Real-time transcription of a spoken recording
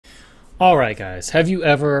Alright guys, have you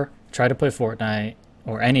ever tried to play Fortnite,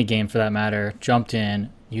 or any game for that matter, jumped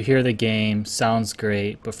in, you hear the game, sounds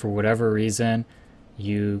great, but for whatever reason,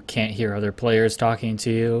 you can't hear other players talking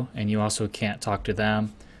to you, and you also can't talk to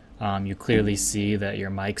them. You clearly see that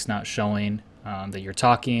your mic's not showing that you're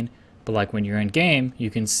talking, but like when you're in game,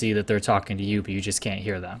 you can see that they're talking to you, but you just can't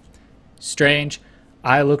hear them. Strange.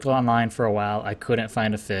 I looked online for a while, I couldn't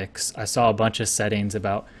find a fix. I saw a bunch of settings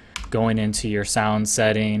about going into your sound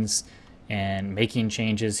settings and making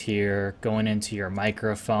changes here, going into your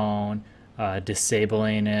microphone,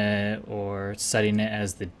 disabling it or setting it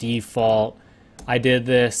as the default. I did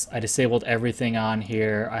this, I disabled everything on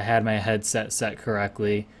here, I had my headset set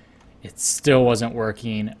correctly. It still wasn't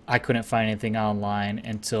working. I couldn't find anything online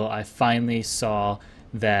until I finally saw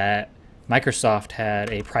that Microsoft had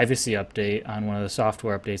a privacy update on one of the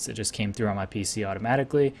software updates that just came through on my PC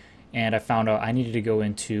automatically, and I found out I needed to go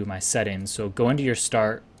into my settings. So go into your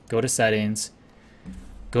start, go to settings,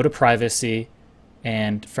 go to privacy,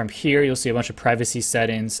 and from here you'll see a bunch of privacy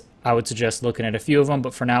settings. I would suggest looking at a few of them,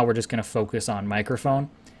 but for now we're just going to focus on microphone.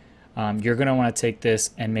 You're going to want to take this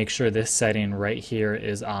and make sure this setting right here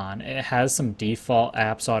is on. It has some default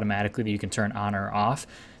apps automatically that you can turn on or off.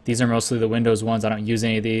 These are mostly the Windows ones. I don't use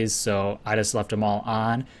any of these, so I just left them all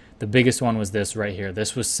on. The biggest one was this right here.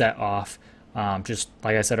 This was set off. Just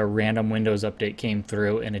like I said, a random Windows update came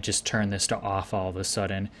through and it just turned this to off all of a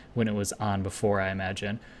sudden when it was on before, I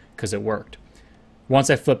imagine, because it worked. Once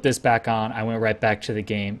I flipped this back on, I went right back to the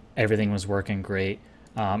game. Everything was working great.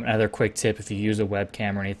 Another quick tip, if you use a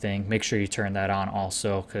webcam or anything, make sure you turn that on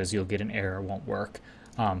also, because you'll get an error, it won't work.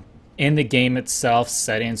 In the game itself,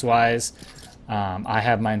 settings wise, I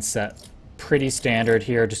have mine set pretty standard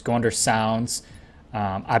here. Just go under sounds.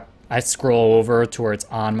 I scroll over to where it's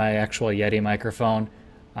on my actual Yeti microphone.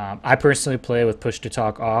 I personally play with push to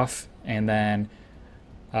talk off, and then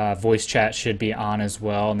voice chat should be on as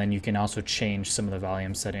well, and then you can also change some of the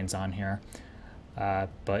volume settings on here.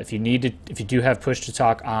 But if you do have push to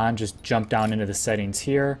talk on, just jump down into the settings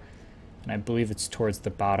here, and I believe it's towards the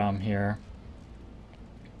bottom here.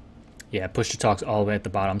 Yeah, push to talk's all the way at the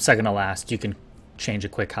bottom, second to last. You can change a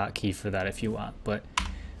quick hotkey for that if you want, but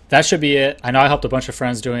that should be it. I know I helped a bunch of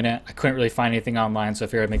friends doing it. I couldn't really find anything online, so I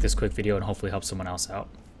figured I'd make this quick video and hopefully help someone else out.